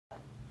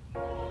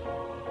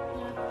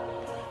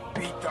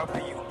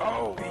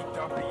B.W.O.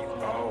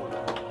 B.W.O.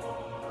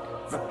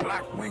 The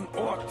Black Wing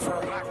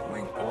Orchard. Black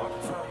Wing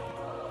Orchard.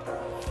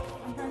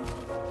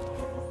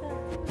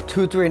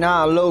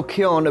 239 low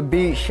kill on the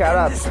beat. Shout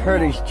out to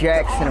Curtis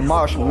Jackson and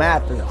Marshall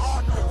Mathers.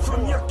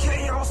 From your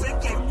chaos,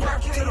 it gave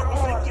birth to the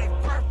order.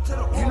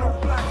 You know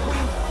Black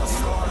Wing, a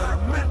slaughter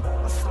of men,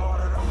 a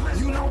slaughter of men.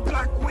 You know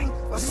Black Wing,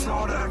 a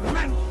slaughter of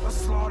men, a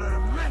slaughter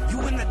of men. You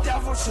and the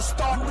devil should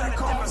start that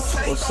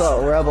conversation. What's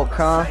up, Rebel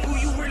Con?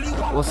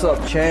 What's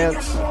up,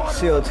 Chance?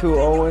 CO2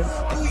 Owens.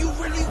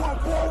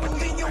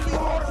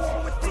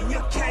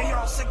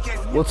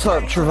 What's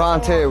up,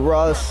 Trevante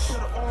Russ?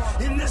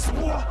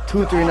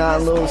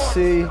 239 Lil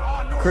C,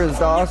 Chris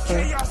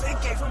Dawson.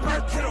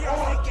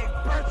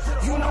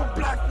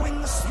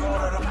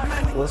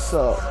 What's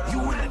up?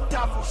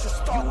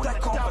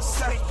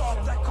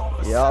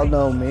 Y'all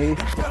know me.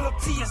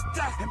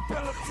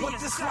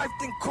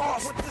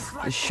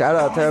 Just shout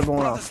out to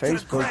everyone on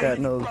Facebook that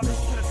knows me.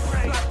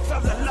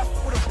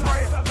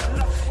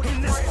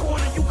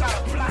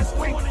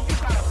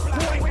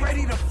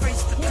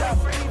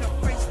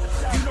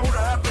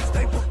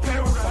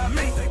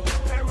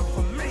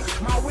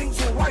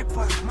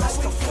 That's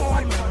the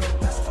formula.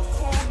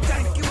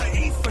 Thank you to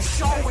E for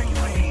showing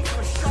me.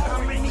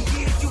 How many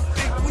years you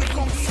think we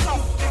gon'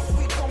 suck?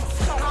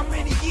 How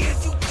many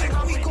years you think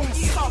we gon'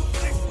 suck?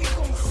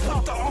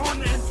 With the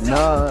honor and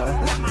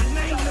let my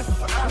name live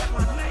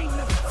forever.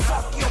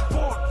 Fuck your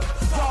board.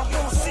 Y'all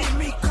gon' see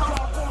me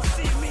come.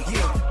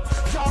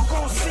 Y'all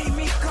gon' see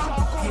me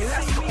come. Yeah,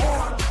 that's the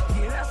order.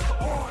 Yeah, that's the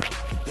order.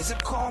 Is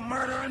it called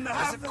murder in the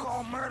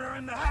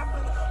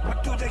heaven? What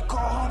do they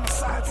call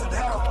homicides in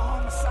hell?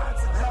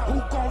 Who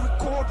gon'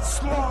 record the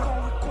slaughter?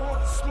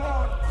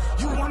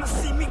 You wanna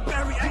see me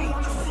bury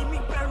angels?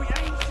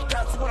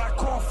 That's what I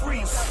call free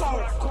and soul.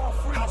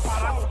 How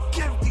about I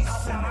forgive these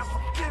sinners?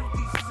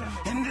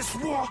 In this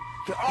war,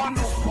 there are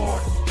no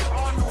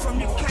borders. From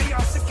your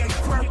chaos, it gave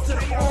birth to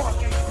the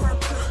order.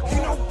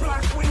 You know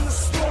Black Wing is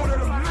slaughter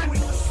the men. You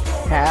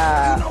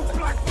know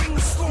Black Wing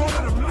is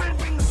slaughter the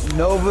men.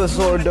 Novus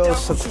Ordo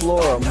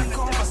Seclorum.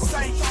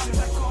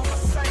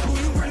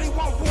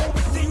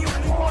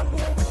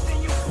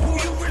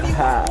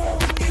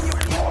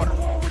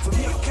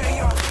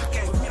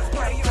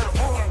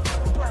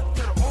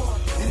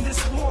 In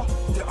this war,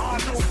 there are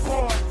no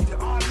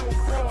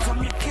borders. From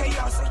your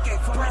chaos, it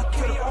gave birth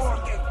to the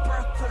order.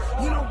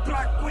 You know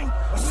Black Wing,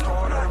 a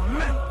slaughter of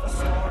men.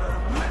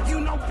 You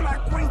know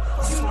Black Wing,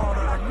 a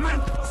slaughter of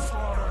men.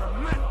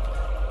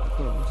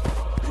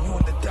 And you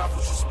and the devil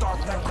should start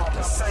that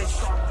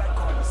conversation.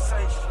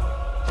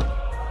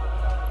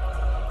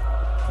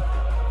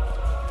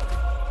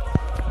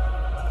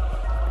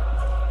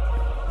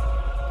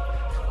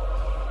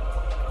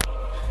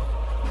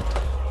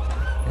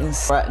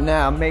 Right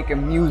now I'm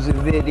making music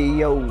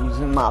videos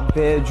in my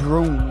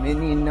bedroom,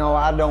 and you know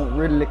I don't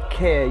really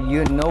care.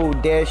 You know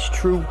that's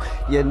true,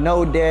 you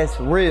know that's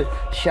real.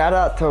 Shout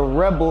out to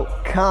Rebel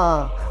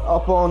Con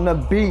up on the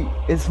beat.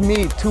 It's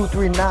me,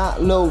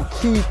 239 low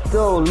key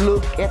though.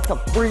 Look at the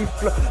free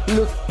flow,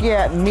 look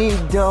at me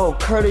though.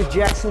 Curtis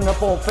Jackson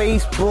up on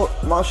Facebook,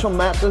 Marshall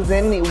Mathers,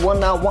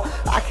 anyone I want,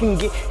 I can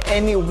get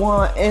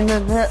anyone.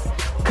 Internet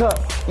cut,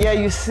 yeah,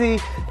 you see,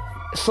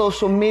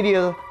 social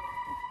media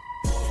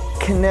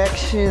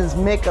connections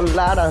make a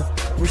lot of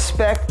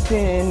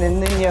respecting,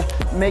 and then you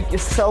make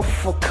yourself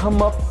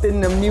come up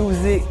in the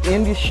music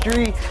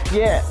industry.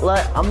 Yeah,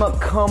 like I'ma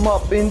come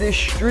up in the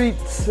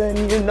streets,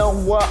 and you know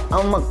what,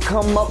 I'ma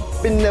come up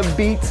in the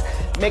beats,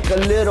 make a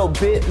little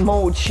bit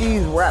more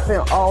cheese, rapping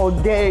all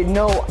day.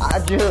 No, I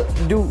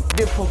just do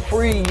it for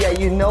free. Yeah,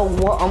 you know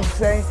what I'm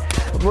saying.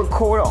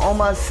 Record it on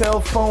my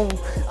cell phone.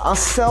 I'm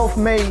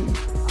self-made,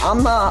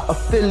 I'm not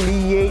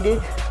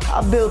affiliated.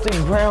 I built it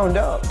ground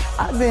up,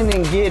 I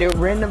didn't get it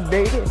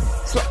renovated,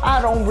 so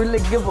I don't really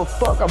give a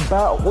fuck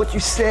about what you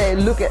said.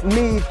 Look at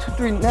me,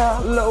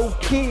 239 low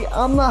key,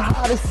 I'm the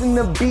hottest in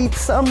the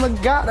beats, I'm the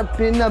god up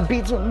in the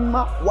beats, and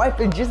my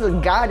wife is just a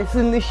goddess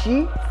in the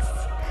sheets.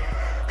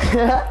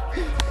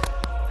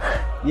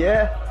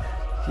 yeah,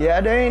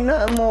 there ain't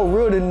nothing more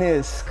real than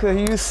this, cause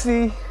you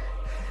see,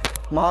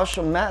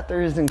 Marshall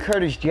Mathers and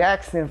Curtis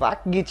Jackson, if I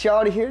can get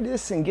y'all to hear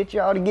this and get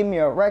y'all to give me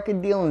a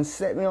record deal and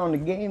set me on the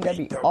game,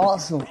 that'd be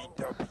awesome.